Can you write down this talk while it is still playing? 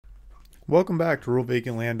Welcome back to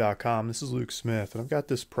RuralVacantLand.com. This is Luke Smith, and I've got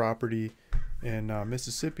this property in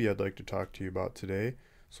Mississippi I'd like to talk to you about today.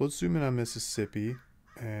 So let's zoom in on Mississippi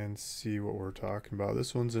and see what we're talking about.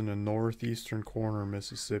 This one's in the northeastern corner of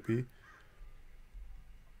Mississippi.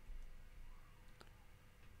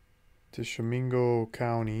 Tishomingo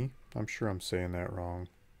County. I'm sure I'm saying that wrong.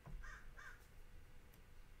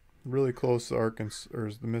 Really close to Arkansas,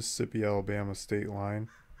 or the Mississippi-Alabama state line.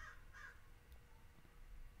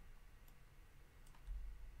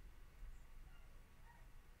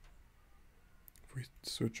 If we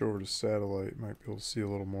switch over to satellite, might be able to see a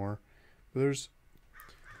little more. But there's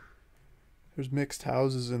mixed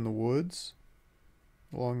houses in the woods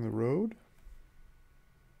along the road.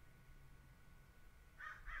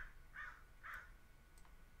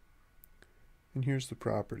 And here's the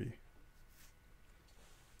property.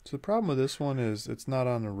 So the problem with this one is it's not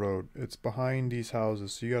on the road. It's behind these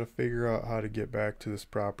houses. So you got to figure out how to get back to this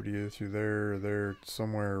property either through there or there,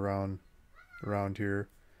 somewhere around here.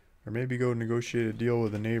 Or maybe go negotiate a deal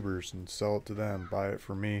with the neighbors and sell it to them, buy it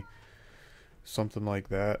for me. Something like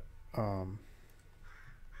that.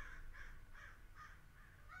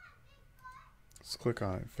 Let's click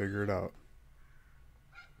on it and figure it out.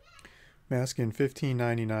 I'm asking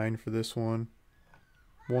 $15.99 for this one.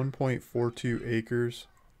 1.42 acres.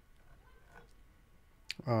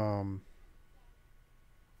 I'll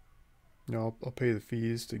pay the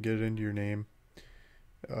fees to get it into your name.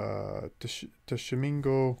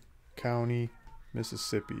 Tishomingo County,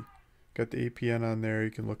 Mississippi. Got the APN on there.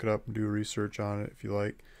 You can look it up and do research on it if you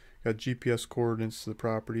like. Got GPS coordinates to the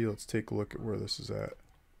property. Let's take a look at where this is at.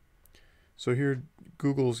 So here,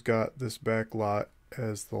 Google's got this back lot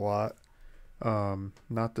as the lot.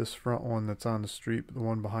 Not this front one that's on the street, but the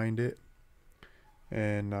one behind it.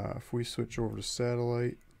 And if we switch over to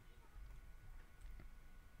satellite,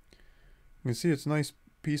 you can see it's a nice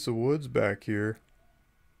piece of woods back here.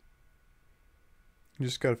 You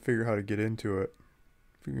just got to figure out how to get into it.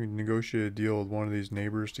 If you can negotiate a deal with one of these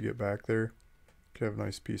neighbors to get back there, you could have a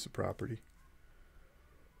nice piece of property.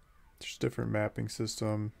 There's different mapping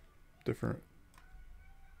system, different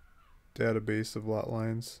database of lot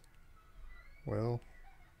lines. Well,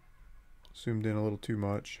 zoomed in a little too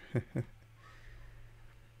much.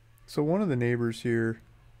 So one of the neighbors here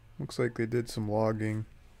looks like they did some logging.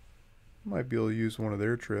 Might be able to use one of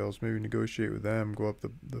their trails, maybe negotiate with them, go up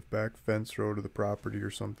the back fence road of the property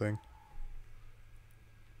or something.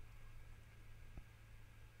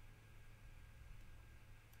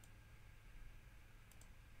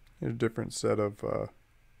 Here's a different set of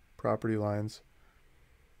property lines.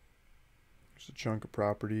 There's a chunk of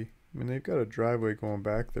property. I mean, they've got a driveway going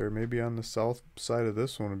back there. Maybe on the south side of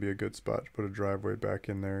this one would be a good spot to put a driveway back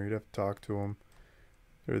in there. You'd have to talk to them.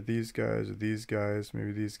 There are these guys or these guys.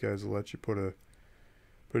 Maybe these guys will let you put an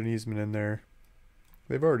easement in there.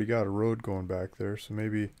 They've already got a road going back there, so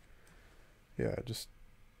maybe, yeah, just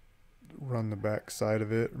run the back side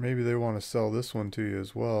of it. Or maybe they want to sell this one to you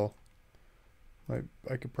as well.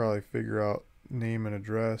 I could probably figure out name and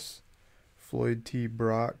address. Floyd T.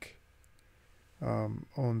 Brock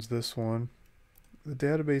owns this one. The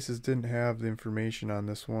databases didn't have the information on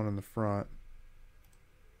this one in the front.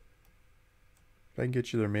 I can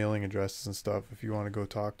get you their mailing addresses and stuff if you want to go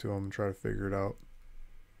talk to them and try to figure it out.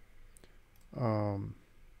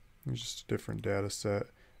 It's just a different data set.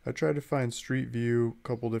 I tried to find Street View, a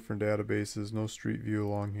couple different databases, no Street View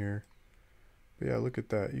along here. But yeah, look at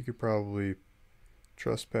that. You could probably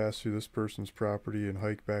trespass through this person's property and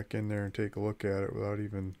hike back in there and take a look at it without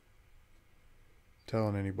even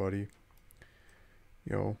telling anybody.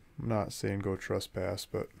 You know, I'm not saying go trespass,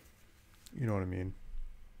 but you know what I mean.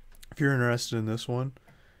 If you're interested in this one,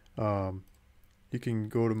 you can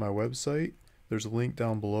go to my website. There's a link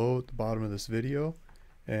down below at the bottom of this video,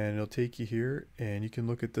 and it'll take you here, and you can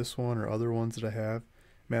look at this one or other ones that I have.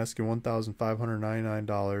 I'm asking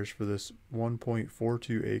 $1,599 for this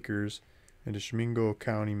 1.42 acres in Tishomingo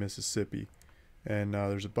County, Mississippi. And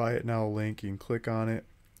there's a buy it now link. You can click on it,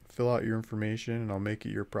 fill out your information, and I'll make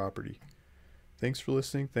it your property. Thanks for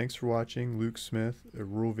listening. Thanks for watching. Luke Smith at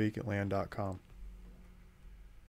RuralVacantLand.com.